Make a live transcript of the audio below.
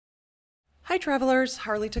Hi travelers,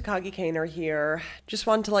 Harley Takagi Kaner here. Just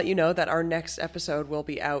wanted to let you know that our next episode will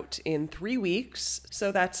be out in 3 weeks.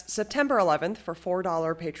 So that's September 11th for $4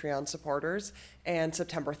 Patreon supporters and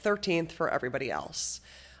September 13th for everybody else.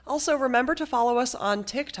 Also, remember to follow us on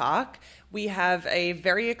TikTok. We have a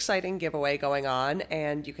very exciting giveaway going on,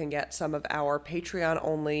 and you can get some of our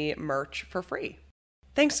Patreon-only merch for free.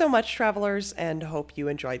 Thanks so much, travelers, and hope you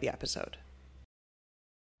enjoy the episode.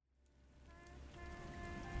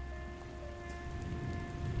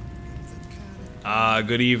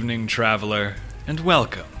 Good evening, traveler, and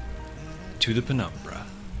welcome to the Penumbra.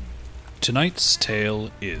 Tonight's tale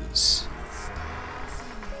is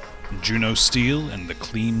Juno Steel and the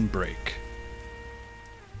Clean Break.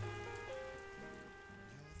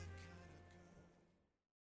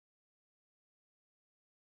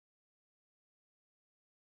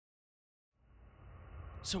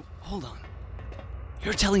 So, hold on.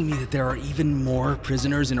 You're telling me that there are even more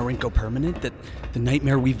prisoners in Orinco Permanent? That the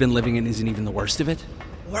nightmare we've been living in isn't even the worst of it?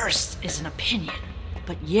 Worst is an opinion.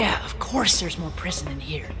 But yeah, of course there's more prison in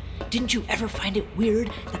here. Didn't you ever find it weird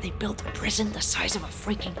that they built a prison the size of a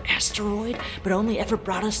freaking asteroid, but only ever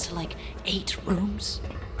brought us to like 8 rooms?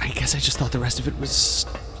 I guess I just thought the rest of it was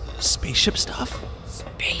spaceship stuff.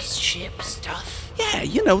 Spaceship stuff? Yeah,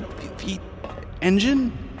 you know, the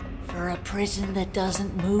engine. For a prison that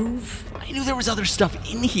doesn't move? I knew there was other stuff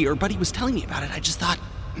in here. Buddy was telling me about it. I just thought,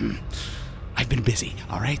 I've been busy,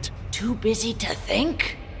 all right? Too busy to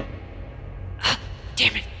think?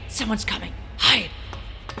 Damn it, someone's coming. Hide.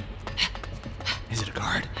 Is it a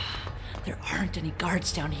guard? There aren't any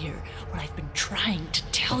guards down here. What I've been trying to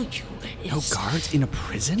tell you is... No guards in a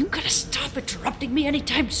prison? You gotta stop interrupting me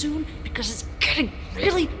anytime soon, because it's getting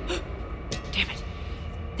really... Damn it.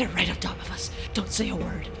 They're right on top of us. Don't say a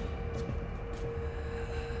word.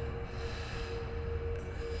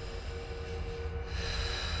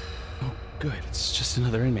 Oh, good. It's just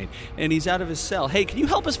another inmate. And he's out of his cell. Hey, can you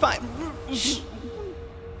help us find...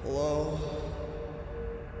 Hello?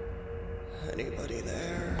 Anybody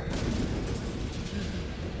there?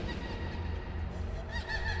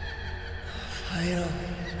 Final.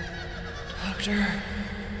 Doctor.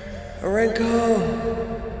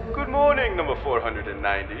 Orenko. Good morning, number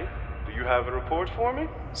 490. Do you have a report for me?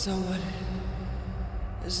 Someone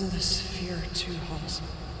is in the Sphere 2 halls,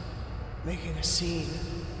 making a scene.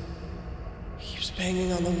 He keeps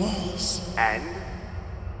banging on the walls. And?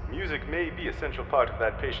 Music may be an essential part of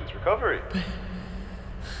that patient's recovery.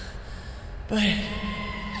 But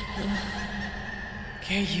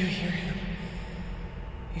can't you hear him?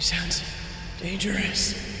 He sounds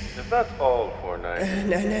dangerous. If that's all,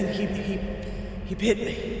 490. And he bit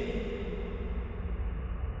me.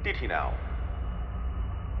 Did he now?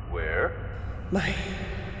 Where? My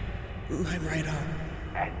right arm.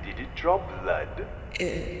 And did it draw blood?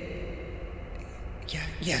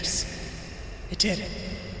 Yes, it did.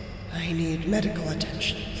 I need medical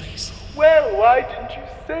attention, please. Well, why didn't you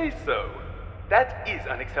say so? That is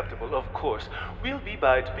unacceptable, of course. We'll be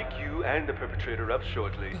by to pick you and the perpetrator up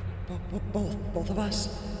shortly. Both of us?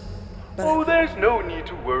 Oh, there's no need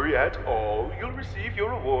to worry at all. You'll receive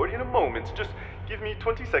your reward in a moment. Just give me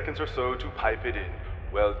 20 seconds or so to pipe it in.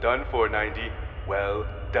 Well done, 490. Well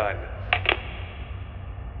done.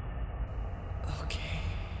 Okay.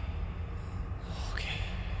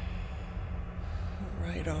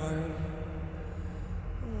 Right arm.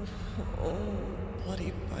 Oh,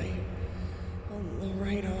 bloody bite on the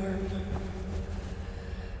right arm.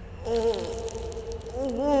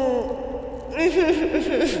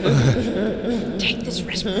 Take this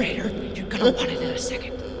respirator. You're gonna want it in a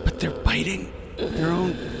second. But they're biting their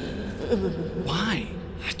own... Why?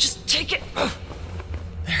 Just take it.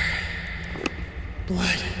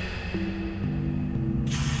 Blood.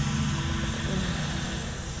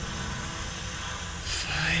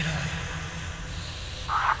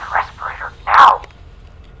 Respirator now.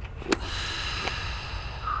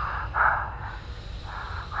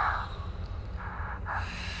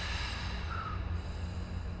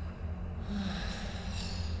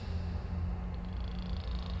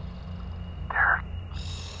 They're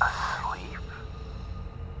asleep.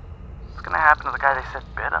 What's gonna happen to the guy they said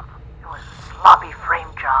bit him? It was a sloppy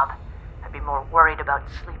frame job. I'd be more worried about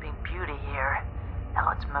Sleeping Beauty here. Now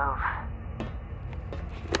let's move.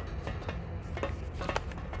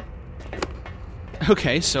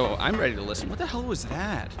 Okay, so I'm ready to listen. What the hell was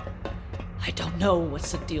that? I don't know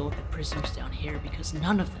what's the deal with the prisoners down here because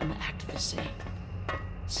none of them act the same.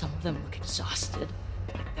 Some of them look exhausted,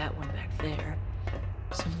 like that one back there.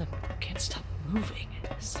 Some of them can't stop moving.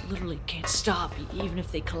 Just literally can't stop. Even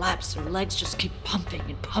if they collapse, their legs just keep pumping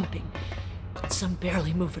and pumping. And some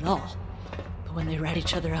barely move at all. But when they rat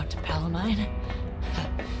each other out to Palamine,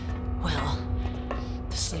 well,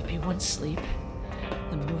 the sleepy ones sleep,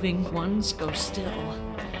 the moving ones go still.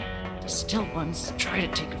 The still ones try to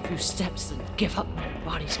take a few steps and give up when their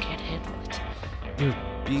bodies can't handle it.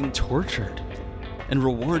 They're being tortured and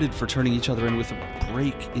rewarded for turning each other in with a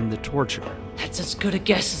break in the torture. That's as good a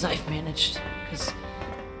guess as I've managed. Because,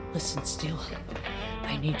 listen, Steel,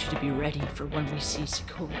 I need you to be ready for when we see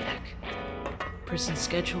Sikoviak. Prison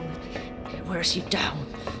schedule, it wears you down,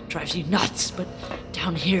 drives you nuts, but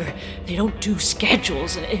down here, they don't do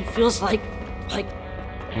schedules, and it feels like...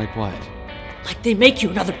 Like what? Like they make you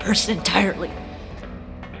another person entirely.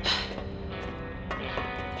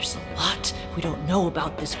 There's a lot we don't know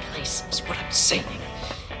about this place, is what I'm saying.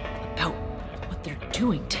 About what they're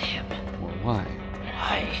doing to him. Or why?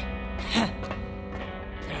 Why?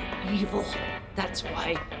 They're evil. That's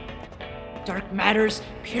why. Dark matter's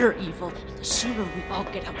pure evil, and the sooner we all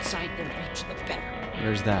get outside their reach, the better.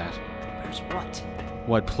 Where's that? Where's what?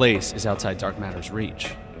 What place is outside dark matter's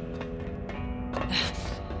reach?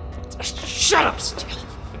 Shut up, Steel!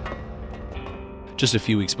 Just a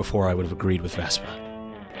few weeks before, I would have agreed with Vespa.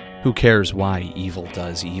 Who cares why evil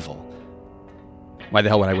does evil? Why the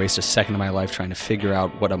hell would I waste a second of my life trying to figure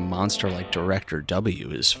out what a monster like Director W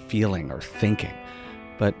is feeling or thinking?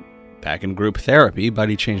 But back in group therapy,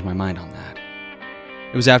 Buddy changed my mind on that.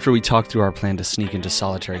 It was after we talked through our plan to sneak into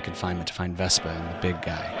solitary confinement to find Vespa and the big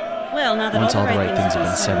guy. Well, now that Once all the right things things have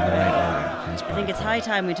been said in the right order, I think it's high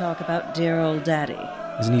time we talk about dear old Daddy.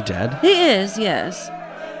 Isn't he dead? He is, yes.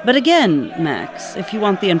 But again, Max, if you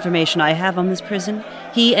want the information I have on this prison,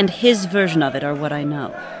 he and his version of it are what I know.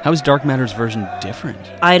 How is Dark Matter's version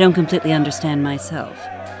different? I don't completely understand myself.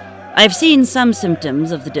 I've seen some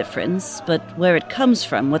symptoms of the difference, but where it comes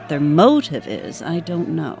from, what their motive is, I don't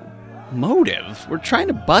know. Motive? We're trying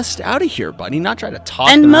to bust out of here, Buddy, not try to talk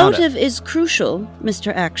And them out of... motive is crucial,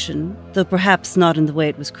 Mr. Action, though perhaps not in the way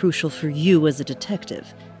it was crucial for you as a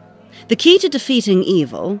detective. The key to defeating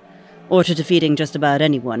evil, or to defeating just about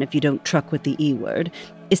anyone if you don't truck with the E word,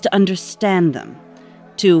 is to understand them,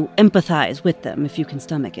 to empathize with them if you can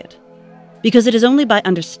stomach it. Because it is only by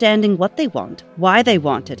understanding what they want, why they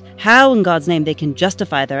want it, how in God's name they can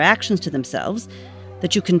justify their actions to themselves,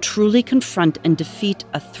 that you can truly confront and defeat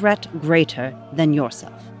a threat greater than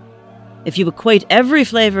yourself. If you equate every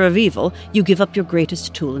flavor of evil, you give up your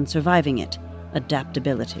greatest tool in surviving it,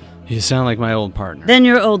 adaptability. You sound like my old partner. Then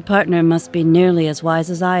your old partner must be nearly as wise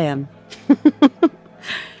as I am.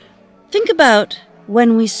 Think about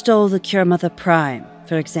when we stole the Cure Mother Prime,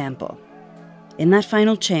 for example. In that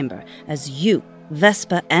final chamber, as you,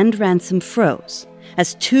 Vespa, and Ransom froze,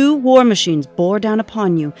 as two war machines bore down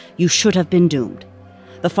upon you, you should have been doomed.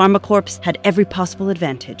 The Pharmacorps had every possible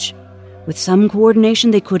advantage. With some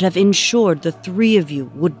coordination, they could have ensured the three of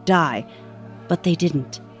you would die. But they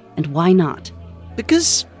didn't. And why not?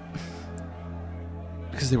 Because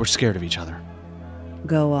they were scared of each other.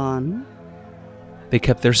 Go on. They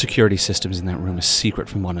kept their security systems in that room a secret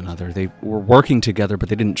from one another. They were working together, but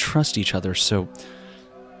they didn't trust each other, so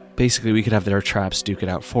basically we could have their traps duke it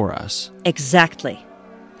out for us. Exactly.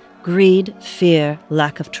 Greed, fear,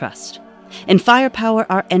 lack of trust. In firepower,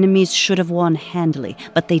 our enemies should have won handily,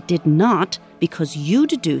 but they did not because you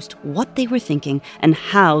deduced what they were thinking and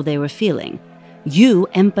how they were feeling. You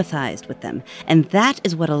empathized with them, and that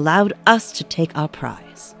is what allowed us to take our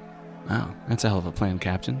prize. Wow, that's a hell of a plan,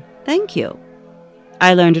 Captain. Thank you.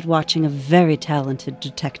 I learned it watching a very talented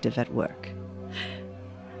detective at work.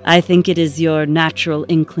 I think it is your natural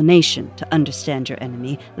inclination to understand your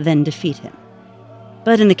enemy, then defeat him.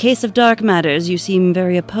 But in the case of dark matters, you seem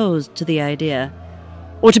very opposed to the idea.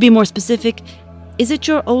 Or to be more specific, is it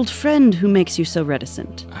your old friend who makes you so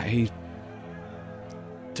reticent? I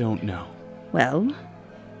don't know. Well,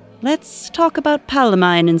 let's talk about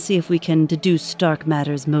Palamine and see if we can deduce dark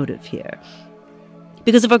matter's motive here.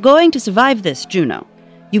 Because if we're going to survive this, Juno,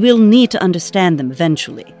 you will need to understand them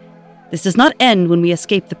eventually. This does not end when we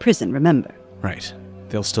escape the prison, remember? Right.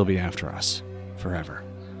 They'll still be after us. Forever.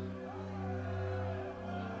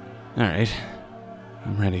 Alright.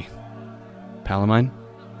 I'm ready. Palamine?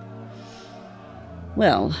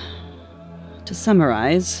 Well, to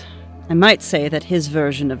summarize, I might say that his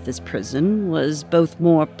version of this prison was both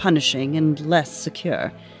more punishing and less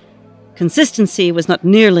secure. Consistency was not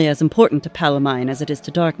nearly as important to Palamine as it is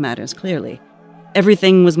to dark matters, clearly.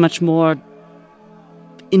 Everything was much more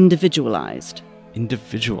individualized.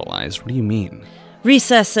 Individualized? What do you mean?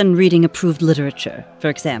 Recess and reading approved literature, for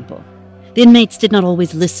example. The inmates did not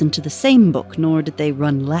always listen to the same book, nor did they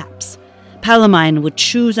run laps. Palamine would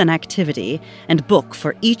choose an activity and book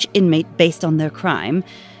for each inmate based on their crime,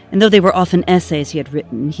 And though they were often essays he had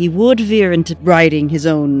written, he would veer into writing his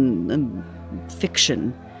own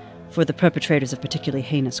fiction for the perpetrators of particularly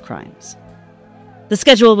heinous crimes. The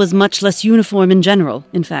schedule was much less uniform in general.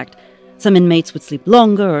 In fact, some inmates would sleep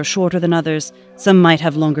longer or shorter than others. Some might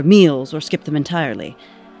have longer meals or skip them entirely.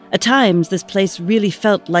 At times, this place really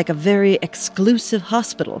felt like a very exclusive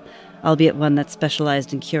hospital, albeit one that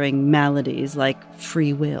specialized in curing maladies like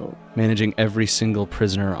free will. Managing every single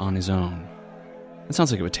prisoner on his own. It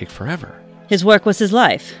sounds like it would take forever. His work was his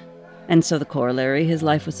life, and so the corollary, his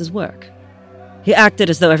life was his work. He acted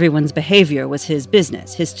as though everyone's behavior was his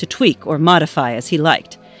business, his to tweak or modify as he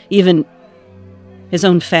liked, even his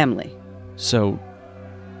own family. So,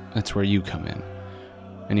 that's where you come in.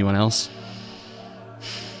 Anyone else?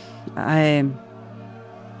 I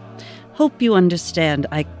hope you understand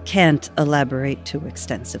I can't elaborate too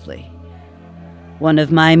extensively. One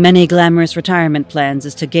of my many glamorous retirement plans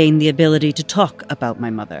is to gain the ability to talk about my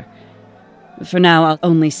mother. For now, I'll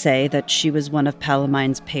only say that she was one of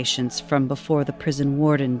Palamine's patients from before the prison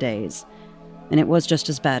warden days, and it was just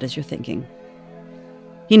as bad as you're thinking.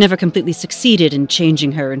 He never completely succeeded in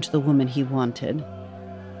changing her into the woman he wanted,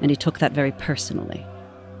 and he took that very personally.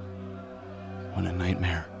 What a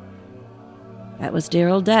nightmare. That was dear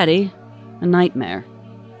old Daddy, a nightmare.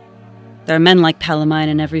 There are men like Palamine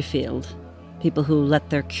in every field, people who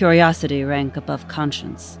let their curiosity rank above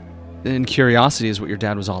conscience. And curiosity is what your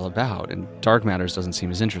dad was all about, and dark matters doesn't seem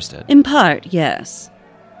as interested. In part, yes.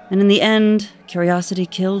 And in the end, curiosity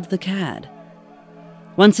killed the cad.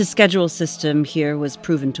 Once his schedule system here was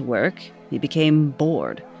proven to work, he became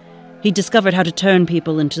bored. He discovered how to turn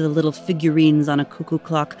people into the little figurines on a cuckoo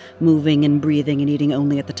clock, moving and breathing and eating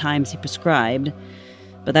only at the times he prescribed.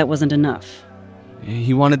 But that wasn't enough.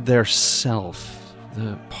 He wanted their self,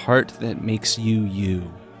 the part that makes you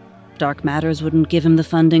you. Dark Matters wouldn't give him the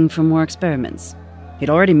funding for more experiments. He'd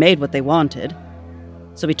already made what they wanted.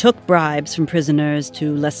 So he took bribes from prisoners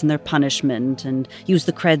to lessen their punishment and used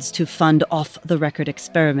the creds to fund off-the-record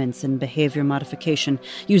experiments in behavior modification,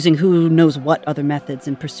 using who knows what other methods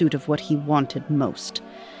in pursuit of what he wanted most.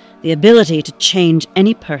 The ability to change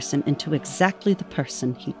any person into exactly the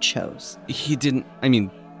person he chose. Did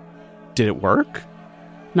it work?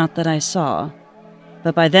 Not that I saw.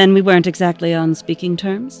 But by then we weren't exactly on speaking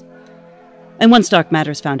terms. And once Dark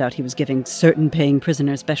Matters found out he was giving certain paying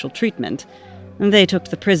prisoners special treatment, they took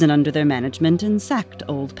the prison under their management and sacked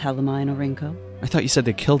old Palamine Orinko. I thought you said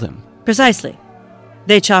they killed him. Precisely.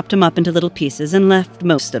 They chopped him up into little pieces and left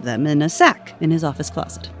most of them in a sack in his office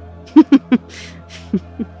closet.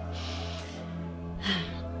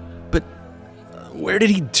 But where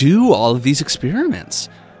did he do all of these experiments?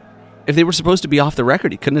 If they were supposed to be off the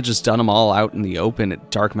record, he couldn't have just done them all out in the open at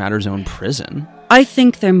Dark Matter's own prison. I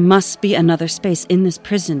think there must be another space in this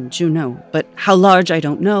prison, Juno, but how large I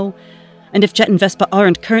don't know. And if Jet and Vespa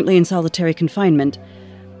aren't currently in solitary confinement,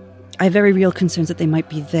 I have very real concerns that they might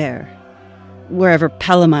be there, wherever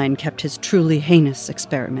Palamine kept his truly heinous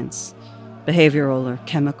experiments, behavioral or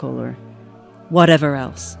chemical or whatever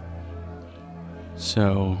else.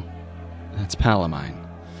 So, that's Palamine.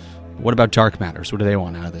 What about Dark Matters? What do they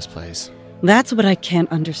want out of this place? That's what I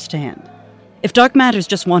can't understand. If Dark Matters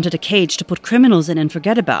just wanted a cage to put criminals in and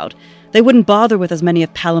forget about, they wouldn't bother with as many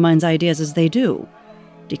of Palamine's ideas as they do.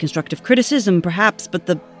 Deconstructive criticism, perhaps, but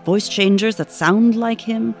the voice changers that sound like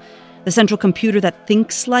him, the central computer that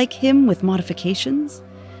thinks like him with modifications,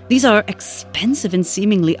 these are expensive and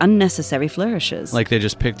seemingly unnecessary flourishes. Like they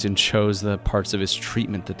just picked and chose the parts of his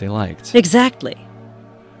treatment that they liked. Exactly.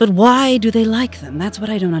 But why do they like them? That's what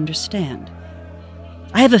I don't understand.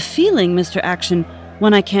 I have a feeling, Mr. Action,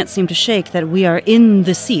 one I can't seem to shake, that we are in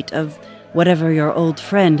the seat of whatever your old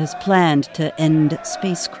friend has planned to end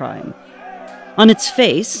space crime. On its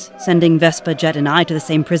face, sending Vespa, Jet, and I to the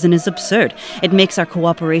same prison is absurd. It makes our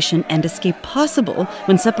cooperation and escape possible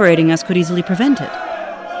when separating us could easily prevent it.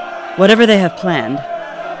 Whatever they have planned,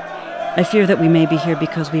 I fear that we may be here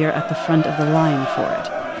because we are at the front of the line for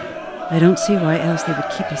it. I don't see why else they would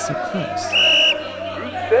keep us so close.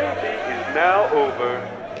 Group therapy is now over.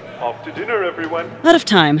 Off to dinner, everyone. Out of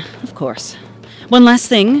time, of course. One last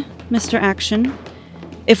thing, Mr. Action.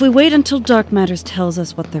 If we wait until Dark Matters tells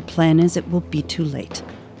us what their plan is, it will be too late.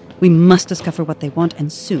 We must discover what they want,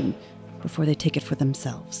 and soon, before they take it for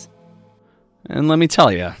themselves. And let me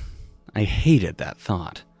tell you, I hated that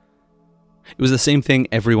thought. It was the same thing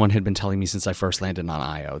everyone had been telling me since I first landed on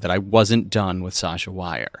Io, that I wasn't done with Sasha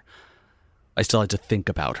Wire. I still had to think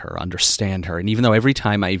about her, understand her, and even though every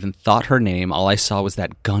time I even thought her name, all I saw was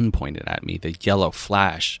that gun pointed at me, the yellow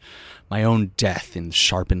flash, my own death in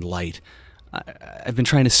sharpened light, I've been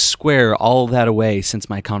trying to square all that away since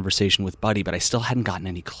my conversation with Buddy, but I still hadn't gotten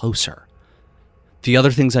any closer. The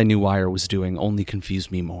other things I knew Wire was doing only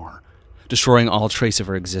confused me more. Destroying all trace of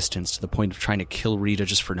her existence to the point of trying to kill Rita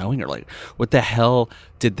just for knowing her. Like, what the hell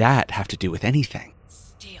did that have to do with anything?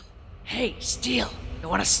 Steel. Hey, Steel. You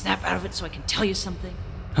want to snap out of it so I can tell you something?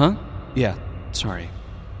 Huh? Yeah, sorry.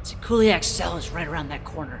 Sekuliak's cell is right around that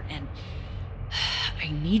corner, and I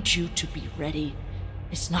need you to be ready.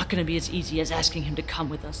 It's not going to be as easy as asking him to come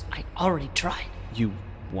with us. I already tried. You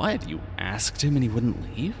what? You asked him and he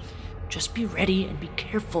wouldn't leave? Just be ready and be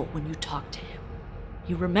careful when you talk to him.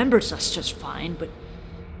 He remembers us just fine, but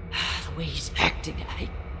the way he's acting,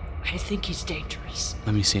 I think he's dangerous.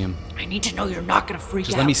 Let me see him. I need to know you're not going to freak out.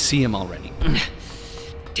 Just let me see him already.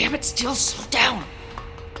 Damn it, Steel, slow down.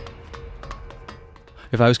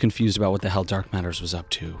 If I was confused about what the hell Dark Matters was up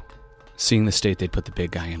to, seeing the state they'd put the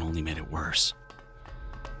big guy in only made it worse.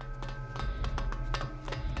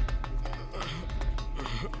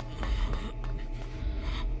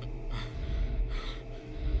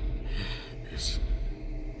 Is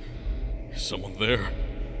someone there?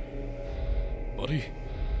 Buddy?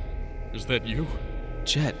 Is that you?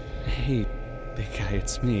 Jet, hey, big guy,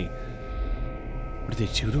 it's me. What did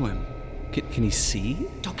they do to him? Can he see?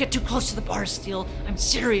 Don't get too close to the bar, Steel. I'm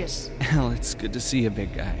serious. Hell, it's good to see you,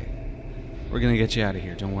 big guy. We're gonna get you out of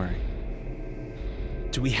here, don't worry.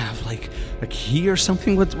 Do we have, like, a key or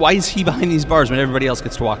something? Why is he behind these bars when everybody else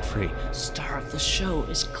gets to walk free? Star of the show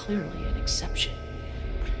is clearly an exception.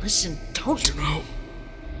 But listen, don't... Juno,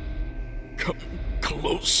 come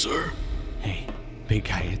closer. Hey, big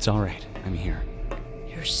guy, it's alright. I'm here.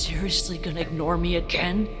 You're seriously gonna ignore me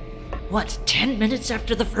again? What, 10 minutes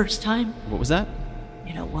after the first time? What was that?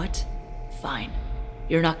 You know what? Fine.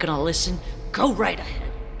 You're not gonna listen? Go right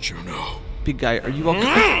ahead. Juno. Big guy, are you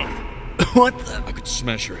okay? What the? I could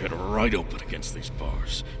smash your head right open against these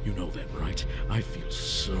bars. You know that, right? I feel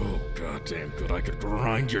so goddamn good. I could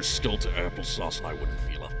grind your skull to applesauce and I wouldn't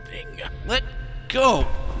feel a thing. Let go.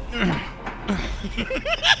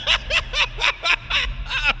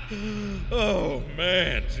 Oh,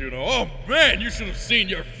 man, Juno. Oh, man, you should have seen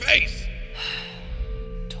your face.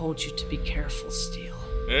 Told you to be careful, Steel.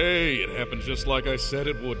 Hey, it happened just like I said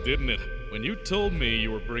it would, didn't it? When you told me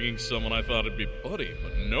you were bringing someone, I thought it'd be Buddy,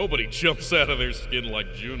 but nobody jumps out of their skin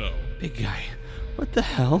like Juno. Big guy, what the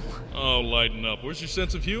hell? Oh, lighten up. Where's your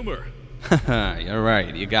sense of humor? Haha, you're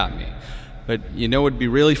right, you got me. But you know what'd be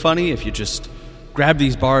really funny? If you just grabbed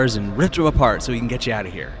these bars and ripped them apart so we can get you out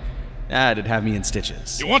of here. That'd have me in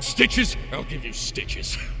stitches. You want stitches? I'll give you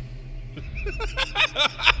stitches.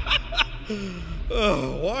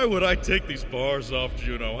 Oh, why would I take these bars off,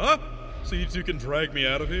 Juno, huh? So you two can drag me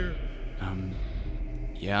out of here?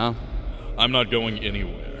 Yeah. I'm not going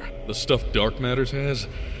anywhere. The stuff Dark Matters has?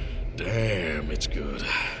 Damn, it's good.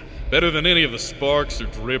 Better than any of the Sparks or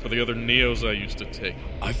Drip or the other Neos I used to take.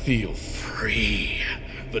 I feel free.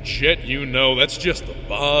 The jet you know, that's just the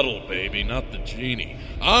bottle, baby, not the genie.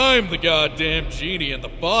 I'm the goddamn genie, and the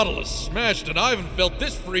bottle is smashed, and I haven't felt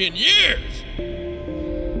this free in years!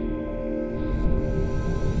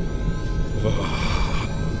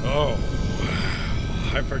 Oh,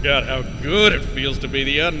 I forgot how good it feels to be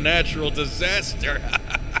the unnatural disaster.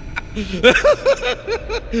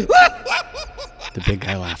 The big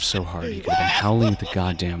guy laughed so hard he could have been howling at the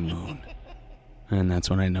goddamn moon. And that's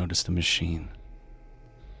when I noticed the machine.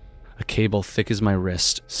 A cable thick as my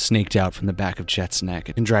wrist snaked out from the back of Jet's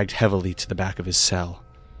neck and dragged heavily to the back of his cell,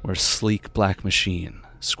 where a sleek black machine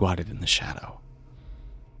squatted in the shadow.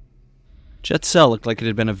 Jet's cell looked like it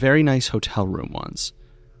had been a very nice hotel room once.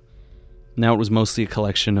 Now it was mostly a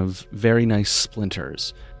collection of very nice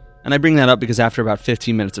splinters. And I bring that up because after about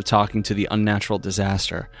 15 minutes of talking to the unnatural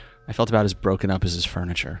disaster, I felt about as broken up as his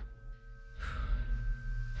furniture.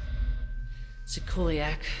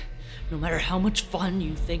 Sekuliak, no matter how much fun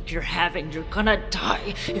you think you're having, you're gonna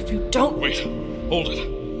die if you don't... Wait, hold it.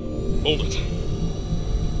 Hold it.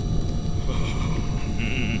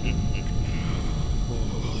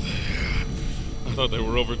 Oh, there. I thought they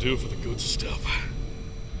were overdue for the good stuff.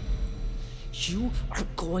 You are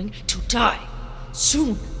going to die.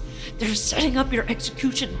 Soon. They're setting up your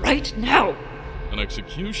execution right now. An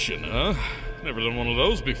execution, huh? Never done one of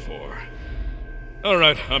those before.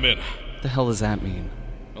 Alright, I'm in. What the hell does that mean?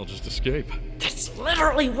 I'll just escape. That's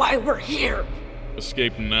literally why we're here.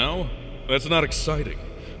 Escape now? That's not exciting.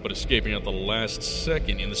 But escaping at the last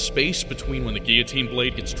second, in the space between when the guillotine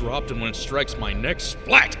blade gets dropped and when it strikes my neck,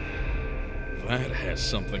 splat! That has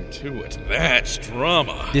something to it. That's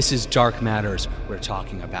drama. This is Dark Matters we're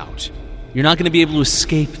talking about. You're not going to be able to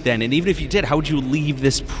escape then, and even if you did, how would you leave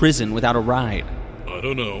this prison without a ride? I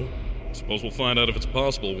don't know. Suppose we'll find out if it's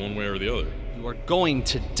possible one way or the other. You are going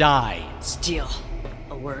to die. Steel,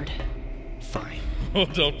 a word. Fine. Oh,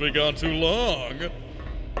 don't be gone too long.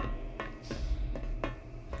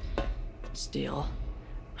 Steel,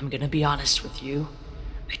 I'm gonna be honest with you.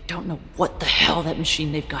 I don't know what the hell that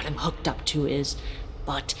machine they've got him hooked up to is,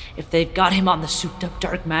 but if they've got him on the souped-up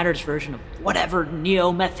Dark Matters version of whatever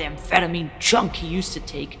neo-methamphetamine junk he used to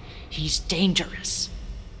take, he's dangerous.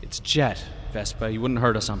 It's Jet, Vespa. You wouldn't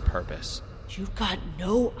hurt us on purpose. You've got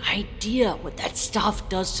no idea what that stuff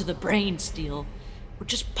does to the brain, Steel. We're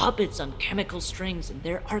just puppets on chemical strings, and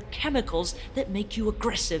there are chemicals that make you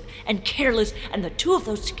aggressive and careless, and the two of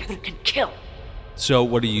those together can kill. So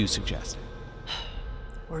what are you suggesting?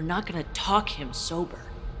 We're not gonna talk him sober.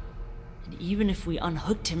 And even if we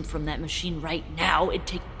unhooked him from that machine right now, it'd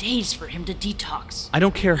take days for him to detox. I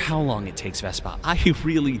don't care how long it takes, Vespa. I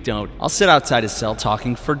really don't. I'll sit outside his cell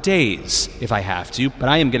talking for days if I have to, but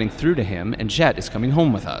I am getting through to him, and Jet is coming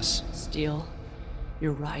home with us. Steel,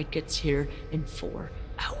 your ride gets here in 4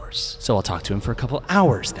 hours. So I'll talk to him for a couple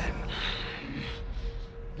hours then.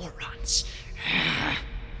 Morons.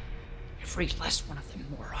 Every last one of them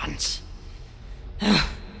morons.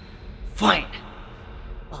 Fine.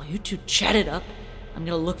 While you two chat it up, I'm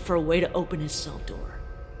gonna look for a way to open his cell door.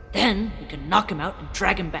 Then we can knock him out and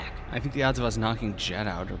drag him back. I think the odds of us knocking Jet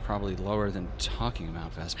out are probably lower than talking him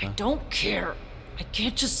out, Vespa. I don't care. I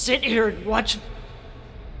can't just sit here and watch him.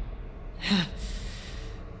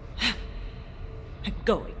 I'm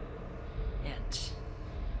going. And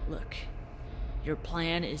look, your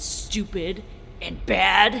plan is stupid and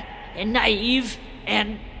bad and naive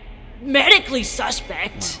and medically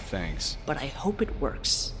suspect. Well, thanks. But I hope it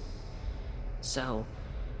works. So,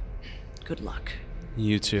 good luck.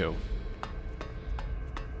 You too.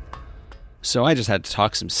 So I just had to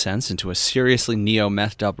talk some sense into a seriously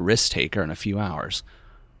neo-methed up risk taker in a few hours.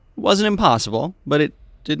 It wasn't impossible, but it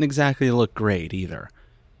didn't exactly look great either.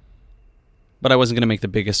 But I wasn't going to make the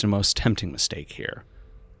biggest and most tempting mistake here.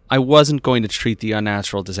 I wasn't going to treat the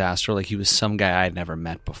unnatural disaster like he was some guy I had never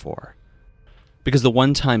met before. Because the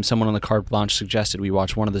one time someone on the carte blanche suggested we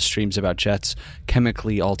watch one of the streams about Jet's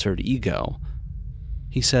chemically altered ego,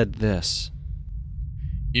 he said this.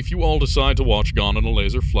 If you all decide to watch Gone in a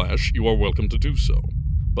Laser Flash, you are welcome to do so.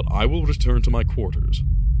 But I will return to my quarters.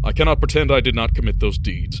 I cannot pretend I did not commit those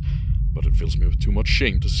deeds, but it fills me with too much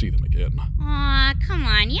shame to see them again. Aw, come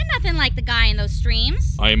on. You're nothing like the guy in those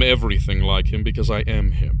streams. I am everything like him because I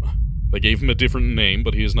am him. They gave him a different name,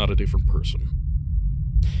 but he is not a different person.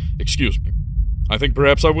 Excuse me. I think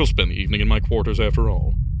perhaps I will spend the evening in my quarters after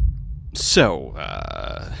all. So,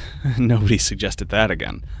 nobody suggested that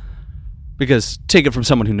again. Because, take it from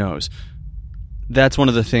someone who knows, that's one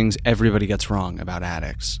of the things everybody gets wrong about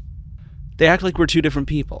addicts. They act like we're two different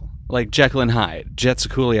people, like Jekyll and Hyde, Jet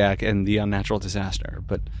Sekuliak and the unnatural disaster,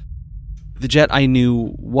 but the Jet I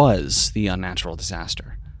knew was the unnatural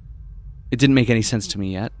disaster. It didn't make any sense to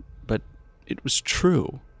me yet, but it was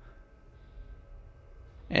true.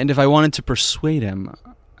 And if I wanted to persuade him,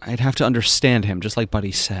 I'd have to understand him, just like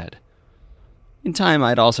Buddy said. In time,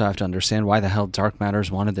 I'd also have to understand why the hell Dark Matters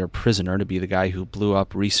wanted their prisoner to be the guy who blew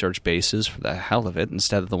up research bases for the hell of it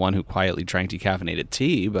instead of the one who quietly drank decaffeinated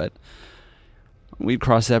tea, but we'd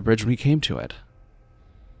cross that bridge when we came to it.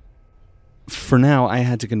 For now, I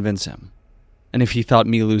had to convince him. And if he thought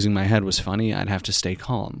me losing my head was funny, I'd have to stay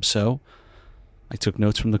calm. So, I took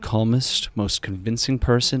notes from the calmest, most convincing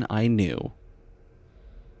person I knew,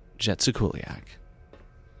 Jet Sekuliak.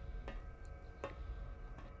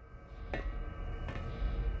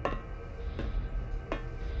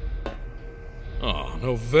 Ah,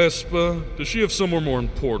 no Vespa? Does she have somewhere more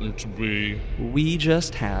important to be? We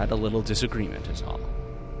just had a little disagreement is all.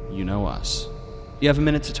 You know us. You have a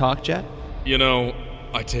minute to talk, Jet? You know,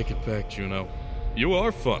 I take it back, Juno. You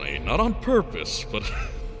are funny, not on purpose, but...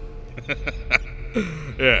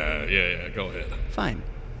 Yeah, go ahead. Fine.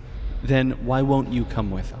 Then why won't you come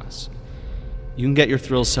with us? You can get your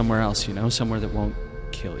thrills somewhere else, somewhere that won't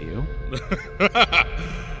kill you.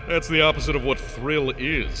 That's the opposite of what thrill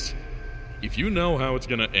is. If you know how it's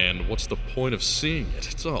gonna end, what's the point of seeing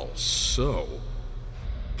it? It's all so...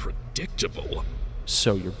 predictable.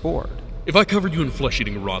 So you're bored? If I covered you in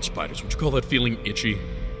flesh-eating rot spiders, would you call that feeling itchy?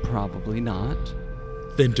 Probably not.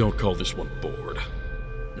 Then don't call this one bored.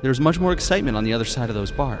 There's much more excitement on the other side of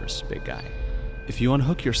those bars, big guy. If you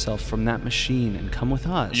unhook yourself from that machine and come with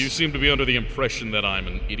us... You seem to be under the impression that I'm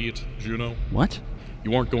an idiot, Juno. What?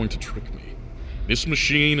 You aren't going to trick me. This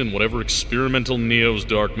machine and whatever experimental Neo's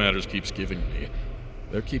Dark Matters keeps giving me,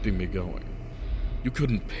 they're keeping me going. You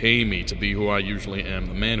couldn't pay me to be who I usually am,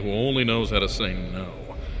 the man who only knows how to say no.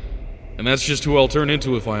 And that's just who I'll turn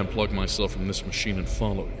into if I unplug myself from this machine and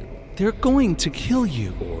follow you. They're going to kill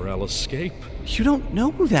you. Or I'll escape. You don't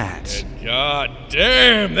know that. And God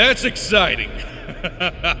damn, that's exciting.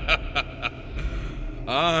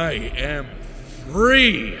 I am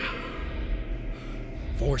free.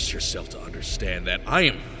 Force yourself to understand that I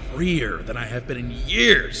am freer than I have been in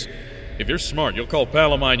years. If you're smart, you'll call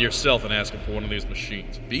pal of mine yourself and ask him for one of these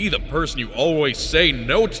machines. Be the person you always say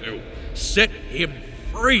no to. Set him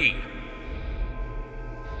free.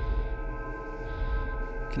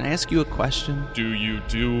 Can I ask you a question? Do you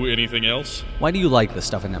do anything else? Why do you like the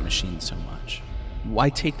stuff in that machine so much? Why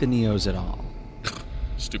take the Neos at all?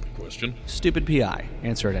 Stupid question. Stupid PI.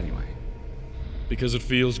 Answer it anyway. Because it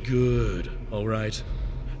feels good, alright?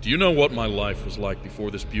 Do you know what my life was like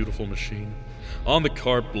before this beautiful machine? On the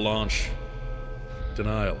carte blanche.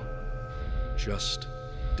 Denial. Just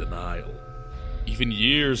denial. Even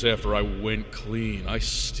years after I went clean, I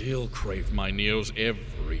still craved my Neos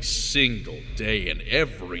every single day, and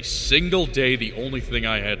every single day the only thing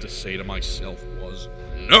I had to say to myself was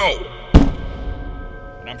no!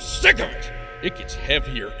 And I'm sick of it! It gets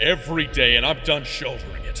heavier every day, and I'm done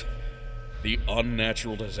shouldering it. The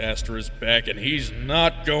unnatural disaster is back, and he's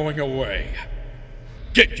not going away.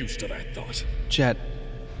 Get used to that thought. Jet.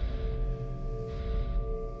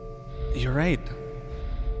 You're right.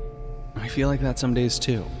 I feel like that some days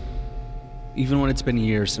too. Even when it's been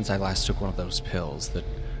years since I last took one of those pills, the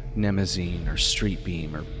Nemazine or Street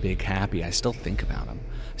Beam or Big Happy, I still think about them.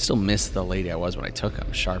 I still miss the lady I was when I took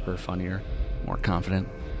them. Sharper, funnier, more confident.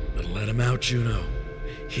 But let him out, Juno.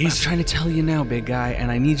 I'm trying to tell you now, big guy,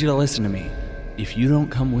 and I need you to listen to me. If you don't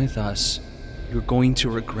come with us, you're going to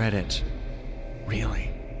regret it.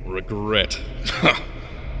 Really. Regret.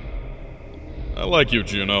 I like you,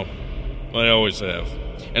 Juno. I always have.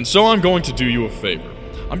 And so I'm going to do you a favor.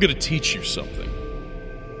 I'm going to teach you something.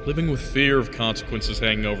 Living with fear of consequences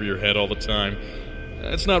hanging over your head all the time,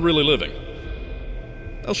 that's not really living.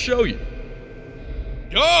 I'll show you.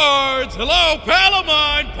 Guards! Hello, pal of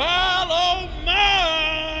mine! Pal of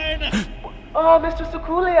mine! Oh, Mr.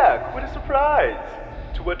 Sokuliak, what a surprise!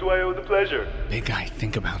 To what do I owe the pleasure? Big guy,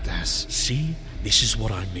 think about this. See? This is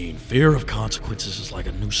what I mean. Fear of consequences is like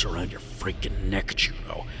a noose around your freaking neck,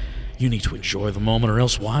 Juno. You need to enjoy the moment, or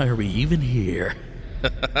else why are we even here?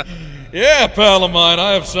 Yeah, pal of mine,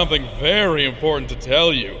 I have something very important to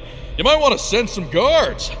tell you. You might want to send some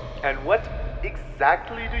guards. And what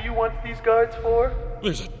exactly do you want these guards for?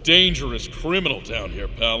 There's a dangerous criminal down here,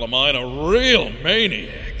 pal of mine, a real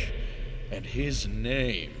maniac. And his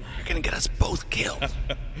name... You're gonna get us both killed.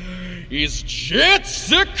 is Jet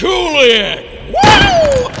Sekuliak!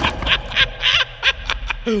 Woo!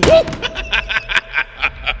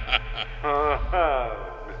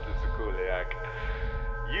 Mr. Sekuliak,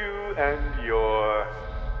 you and your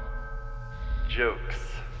jokes.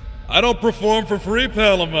 I don't perform for free,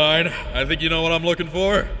 pal of mine. I think you know what I'm looking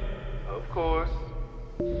for. Of course.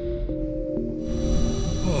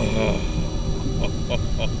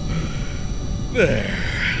 There.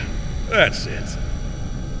 That's it.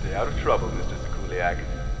 Stay out of trouble, Mr. Sekuliak.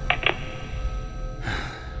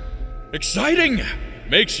 Exciting!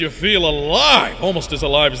 Makes you feel alive, almost as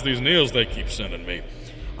alive as these Neos they keep sending me.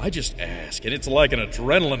 I just ask, and it's like an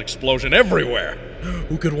adrenaline explosion everywhere.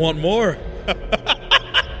 Who could want more?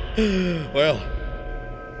 Well,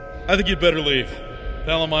 I think you'd better leave.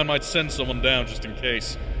 Pal of mine might send someone down just in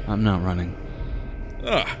case. I'm not running.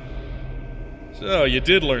 Ah. So, you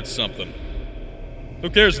did learn something. Who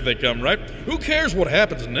cares if they come, right? Who cares what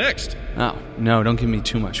happens next? Oh, no, don't give me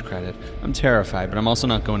too much credit. I'm terrified, but I'm also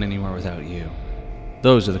not going anywhere without you.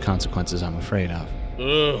 Those are the consequences I'm afraid of.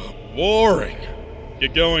 Ugh, boring.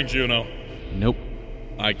 Get going, Juno. Nope.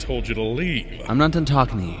 I told you to leave. I'm not done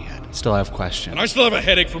talking to you yet. I still have questions. And I still have a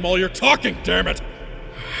headache from all your talking, damn it!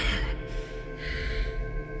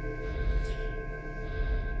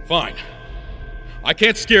 Fine. I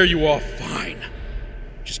can't scare you off, fine.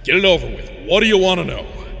 Just get it over with. What do you want to know?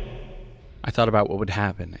 I thought about what would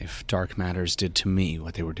happen if Dark Matters did to me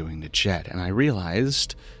what they were doing to Jet, and I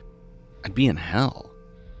realized I'd be in hell.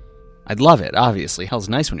 I'd love it, obviously. Hell's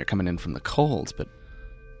nice when you're coming in from the cold, but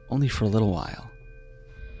only for a little while.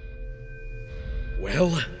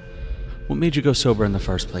 Well? What made you go sober in the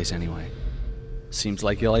first place, anyway? Seems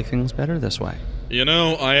like you like things better this way. You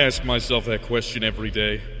know, I ask myself that question every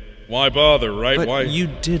day. Why bother, right? But Why? You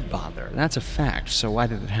did bother. That's a fact, so why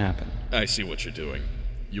did it happen? I see what you're doing.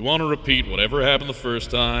 You want to repeat whatever happened the first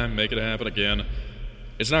time, make it happen again.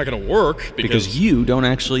 It's not going to work because you don't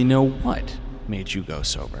actually know what made you go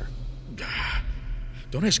sober.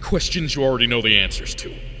 Don't ask questions you already know the answers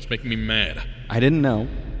to. It's making me mad. I didn't know.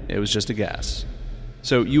 It was just a guess.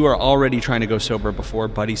 So you are already trying to go sober before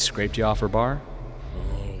Buddy scraped you off her bar?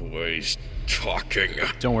 Always talking.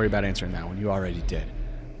 Don't worry about answering that one. You already did.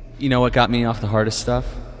 You know what got me off the hardest stuff?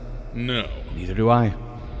 No. Neither do I.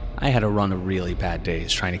 I had a run of really bad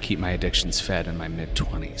days trying to keep my addictions fed in my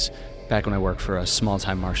mid-20s, back when I worked for a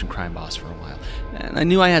small-time Martian crime boss for a while. And I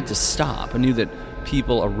knew I had to stop. I knew that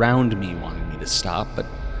people around me wanted me to stop, but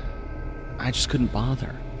I just couldn't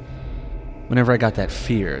bother. Whenever I got that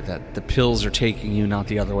fear that the pills are taking you, not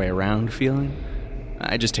the other way around feeling,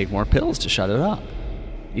 I just take more pills to shut it up.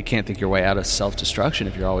 You can't think your way out of self-destruction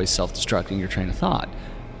if you're always self-destructing your train of thought.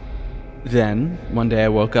 Then, one day I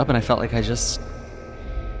woke up and I felt like I just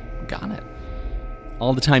got it.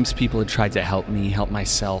 All the times people had tried to help me, help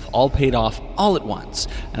myself, all paid off all at once.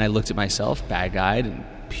 And I looked at myself, bag-eyed and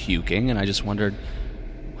puking, and I just wondered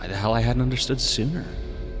why the hell I hadn't understood sooner.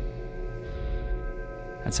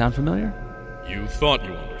 That sound familiar? You thought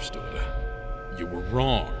you understood. You were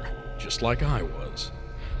wrong, just like I was.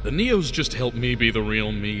 The Neos just helped me be the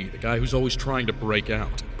real me, the guy who's always trying to break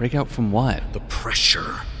out. Break out from what? The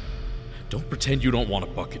pressure. Don't pretend you don't want a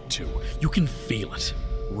bucket too. You can feel it.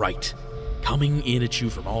 Right. Coming in at you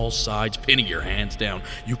from all sides, pinning your hands down.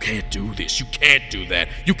 You can't do this. You can't do that.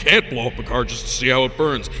 You can't blow up a car just to see how it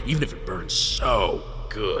burns, even if it burns so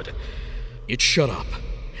good. It shut up.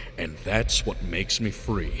 And that's what makes me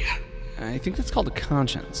free. I think that's called a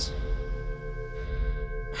conscience.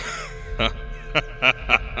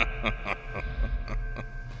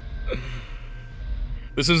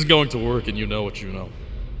 This isn't going to work, and you know it, Juno.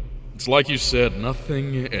 It's like you said,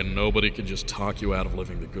 nothing and nobody can just talk you out of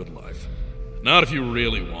living the good life. Not if you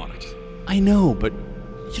really want it. I know, but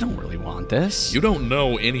you don't really want this. You don't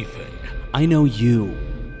know anything. I know you.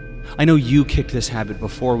 I know you kicked this habit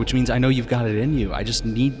before, which means I know you've got it in you. I just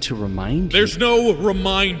need to remind you. There's no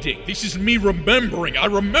reminding. This is me remembering. I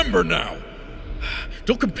remember now.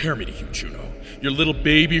 Don't compare me to you, Juno. Your little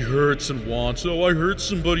baby hurts and wants. Oh, I hurt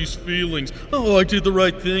somebody's feelings. Oh, I did the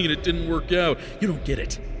right thing and it didn't work out. You don't get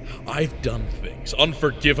it. I've done things,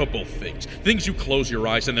 unforgivable things. Things you close your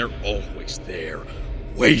eyes and they're always there,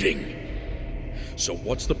 waiting. So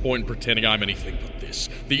what's the point in pretending I'm anything but this?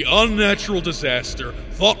 The unnatural disaster,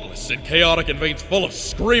 thoughtless and chaotic and veins full of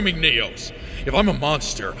screaming Neos. If I'm a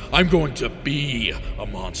monster, I'm going to be a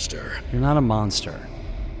monster. You're not a monster.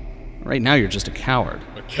 Right now, you're just a coward.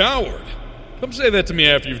 A coward? Come say that to me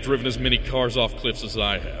after you've driven as many cars off cliffs as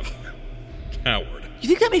I have. Coward. You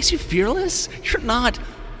think that makes you fearless? You're not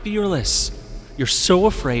fearless. You're so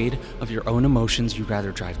afraid of your own emotions, you'd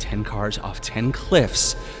rather drive 10 cars off 10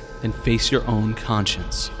 cliffs than face your own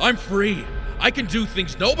conscience. I'm free. I can do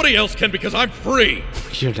things nobody else can because I'm free.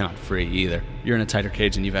 You're not free either. You're in a tighter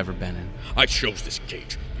cage than you've ever been in. I chose this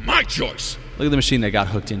cage. My choice. Look at the machine that got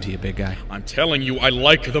hooked into you, big guy. I'm telling you, I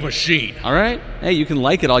like the machine. All right? Hey, you can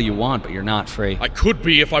like it all you want, but you're not free. I could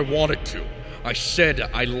be if I wanted to. I said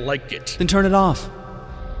I like it. Then turn it off.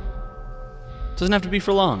 Doesn't have to be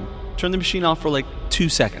for long. Turn the machine off for like 2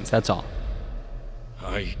 seconds, that's all.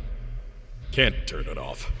 I can't turn it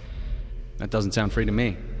off. That doesn't sound free to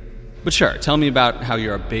me. But sure, tell me about how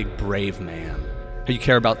you're a big, brave man. How you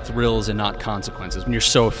care about thrills and not consequences when you're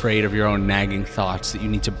so afraid of your own nagging thoughts that you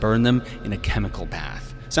need to burn them in a chemical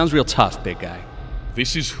bath. Sounds real tough, big guy.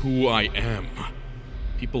 This is who I am.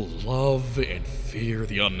 People love and fear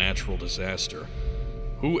the unnatural disaster.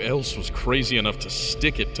 Who else was crazy enough to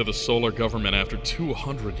stick it to the solar government after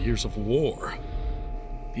 200 years of war?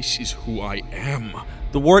 This is who I am.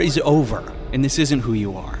 The war is over, and this isn't who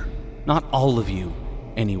you are. Not all of you,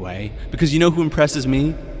 anyway. Because you know who impresses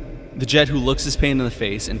me? The jet who looks his pain in the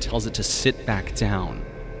face and tells it to sit back down.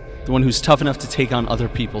 The one who's tough enough to take on other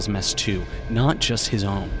people's mess too, not just his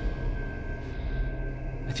own.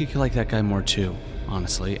 I think you like that guy more too,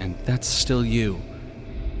 honestly, and that's still you.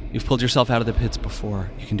 You've pulled yourself out of the pits before.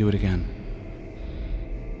 You can do it again.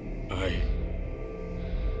 I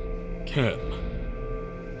can.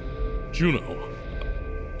 Juno,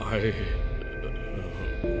 I...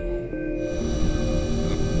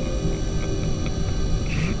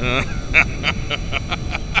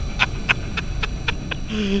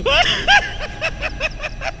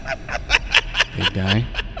 Big guy.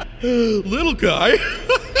 Little guy?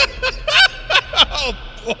 Oh,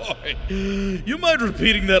 boy. You mind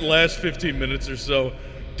repeating that last 15 minutes or so?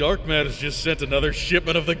 Dark Matt has just sent another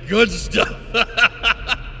shipment of the good stuff.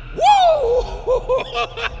 Woo!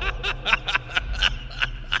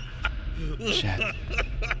 Shit.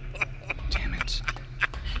 Damn it.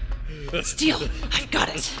 Steel, I've got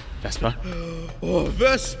it. Vespa? Oh,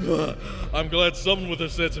 Vespa! I'm glad someone with a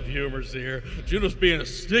sense of humor's here. Juno's being a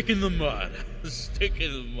stick in the mud. A stick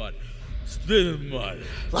in the mud.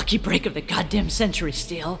 Lucky break of the goddamn century,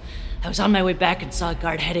 Steel. I was on my way back and saw a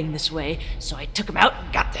guard heading this way, so I took him out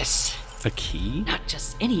and got this. A key? Not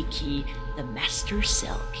just any key, the master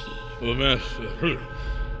cell key.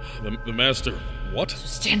 The master what? So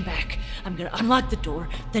stand back. I'm gonna unlock the door,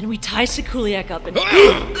 then we tie Sikuliak up and...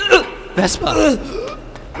 Vespa!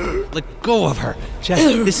 Let go of her.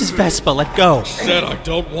 Jet, this is Vespa. Let go. Said I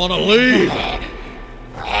don't want to leave.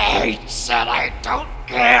 I said I don't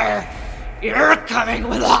care. You're coming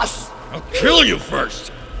with us. I'll kill you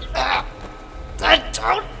first. Then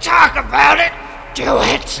don't talk about it. Do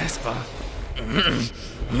it. Vespa.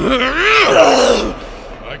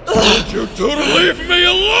 I told you two to leave me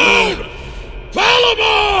alone. Follow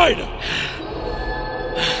mine.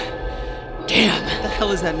 Damn. What the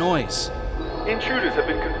hell is that noise? Intruders have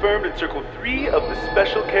been confirmed in Circle 3 of the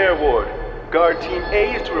Special Care Ward. Guard Team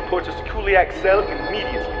A is to report to Sikuliak's cell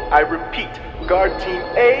immediately. I repeat, Guard Team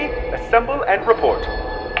A, assemble and report.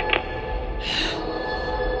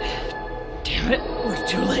 Damn it, we're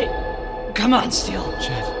too late. Come on, Steel.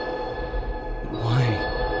 Jet. Why?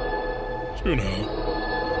 Juno.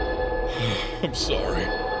 I'm sorry.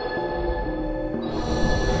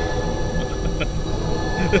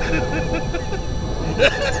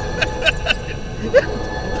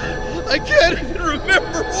 I can't even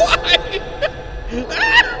remember why.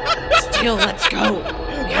 Steel, let's go.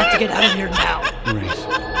 We have to get out of here now. Right.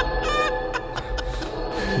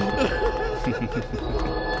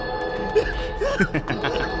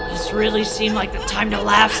 This really seemed like the time to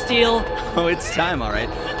laugh, Steel. Oh, it's time, all right.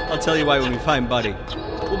 I'll tell you why when we find Buddy.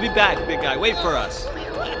 We'll be back, big guy. Wait for us. I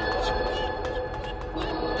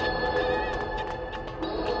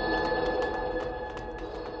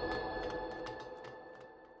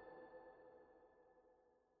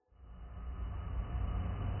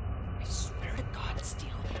swear to God, Steel,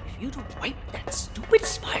 if you don't wipe that stupid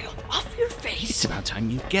smile off your face... It's about time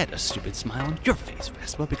you get a stupid smile on your face,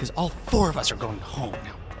 Vespa, because all four of us are going home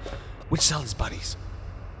now. Which cell is Buddy's?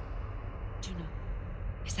 Juno,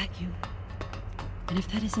 is that you? And if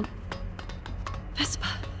that isn't... Vespa.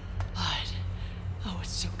 Bud. Oh, it's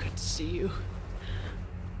so good to see you.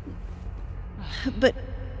 But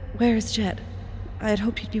where is Jet? I had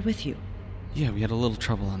hoped he'd be with you. Yeah, we had a little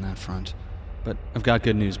trouble on that front. But I've got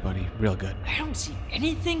good news, buddy. Real good. I don't see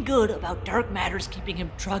anything good about dark matters keeping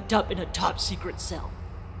him drugged up in a top-secret cell.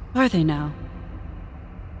 Are they now?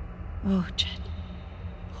 Oh, Jet.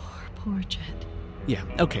 Poor Jet. Yeah,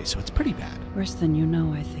 okay, so it's pretty bad. Worse than you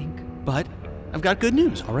know, I think. But I've got good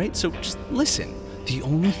news, all right? So just listen. The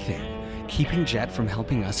only thing keeping Jet from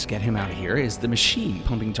helping us get him out of here is the machine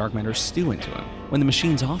pumping dark matter stew into him. When the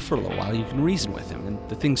machine's off for a little while, you can reason with him, and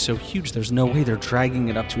the thing's so huge there's no way they're dragging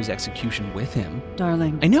it up to his execution with him.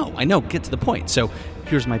 Darling. I know, get to the point. So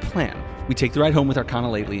here's my plan. We take the ride home with Arcana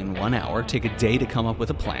Lately in 1 hour, take a day to come up with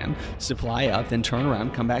a plan, supply up, then turn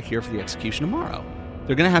around, come back here for the execution tomorrow.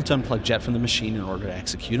 They're going to have to unplug Jet from the machine in order to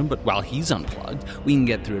execute him, but while he's unplugged, we can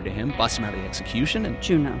get through to him, bust him out of the execution, and...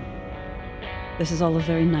 Juno, this is all a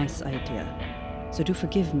very nice idea, so do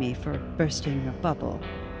forgive me for bursting your bubble.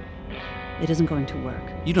 It isn't going to work.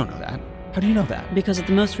 You don't know that. How do you know that? Because at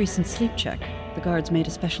the most recent sleep check, the guards made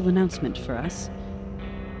a special announcement for us.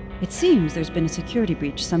 It seems there's been a security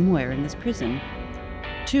breach somewhere in this prison.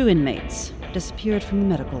 2 inmates disappeared from the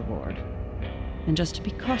medical ward. And just to be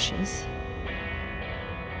cautious,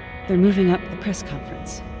 they're moving up the press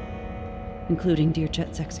conference, including Dear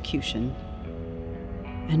Jet's execution.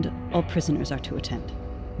 And all prisoners are to attend.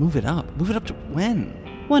 Move it up. Move it up to when?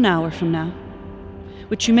 1 hour from now,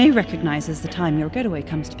 which you may recognize as the time your getaway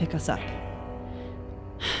comes to pick us up.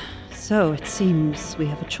 So it seems we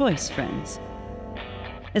have a choice, friends.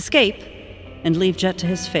 Escape and leave Jet to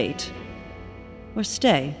his fate, or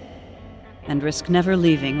stay and risk never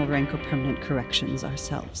leaving Orenco Permanent Corrections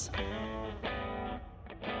ourselves.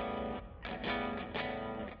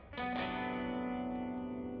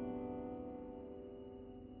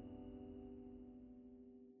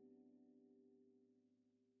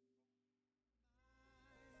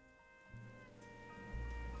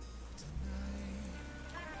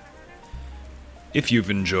 If you've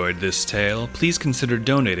enjoyed this tale, please consider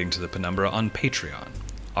donating to the Penumbra on Patreon.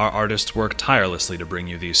 Our artists work tirelessly to bring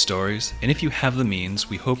you these stories, and if you have the means,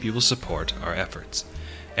 we hope you will support our efforts.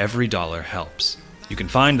 Every dollar helps. You can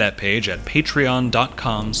find that page at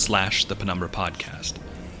patreon.com/thpenumbrapodcast.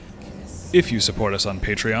 If you support us on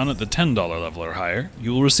Patreon at the $10 level or higher,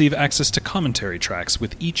 you will receive access to commentary tracks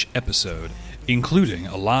with each episode, including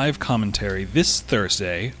a live commentary this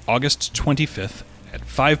Thursday, August 25th at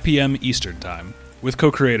 5 p.m. Eastern Time, with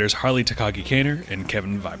co-creators Harley Takagi Kaner and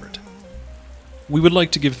Kevin Vibert. We would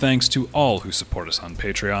like to give thanks to all who support us on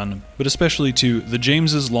Patreon, but especially to the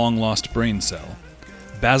James's long-lost brain cell,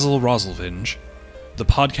 Basil Roselvinge, the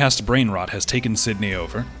podcast Brain Rot has taken Sydney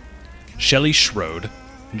over, Shelley Schroed,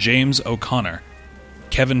 James O'Connor,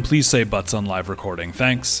 Kevin Please Say Butts on live recording,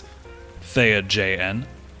 thanks, Thea J.N.,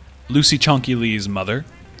 Lucy Chonky Lee's mother,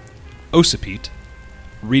 Osipete,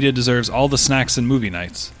 Rita Deserves All the Snacks and Movie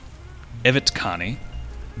Nights, Evet Kani,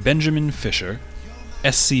 Benjamin Fisher,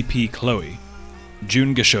 SCP Chloe,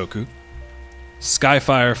 June Gashoku,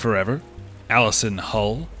 Skyfire Forever, Allison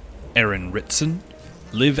Hull, Erin Ritson,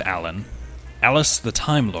 Liv Allen, Alice the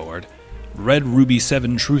Time Lord, Red Ruby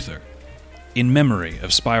 7 Truther, In Memory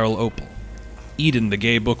of Spiral Opal, Eden the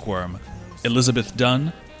Gay Bookworm, Elizabeth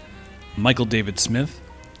Dunn, Michael David Smith,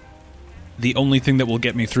 The Only Thing That Will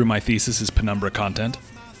Get Me Through My Thesis is Penumbra Content,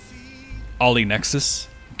 Ollie Nexus,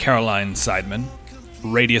 Caroline Seidman,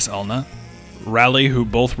 Radius Ulna, Rally, who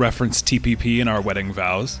both referenced TPP in our wedding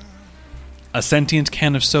vows, A Sentient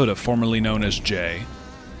Can of Soda formerly known as J,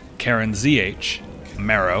 Karen ZH,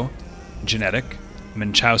 Marrow, Genetic,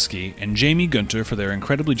 Minchowski, and Jamie Gunter for their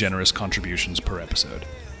incredibly generous contributions per episode.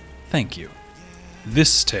 Thank you.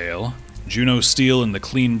 This tale, Juno Steele and the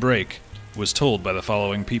Clean Break, was told by the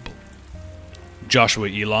following people: Joshua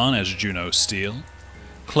Elon as Juno Steele,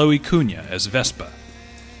 Chloe Cunha as Vespa,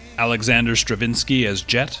 Alexander Stravinsky as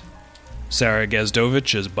Jet, Sarah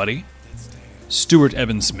Gazdovich as Buddy, Stuart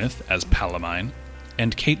Evan Smith as Palamine,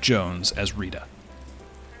 and Kate Jones as Rita.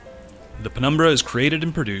 The Penumbra is created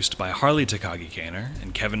and produced by Harley Takagi-Kaner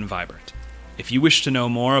and Kevin Vibert. If you wish to know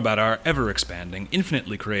more about our ever-expanding,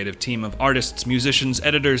 infinitely creative team of artists, musicians,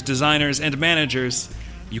 editors, designers, and managers,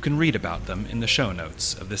 you can read about them in the show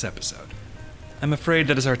notes of this episode. I'm afraid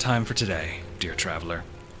that is our time for today, dear traveler.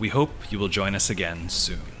 We hope you will join us again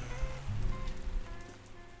soon.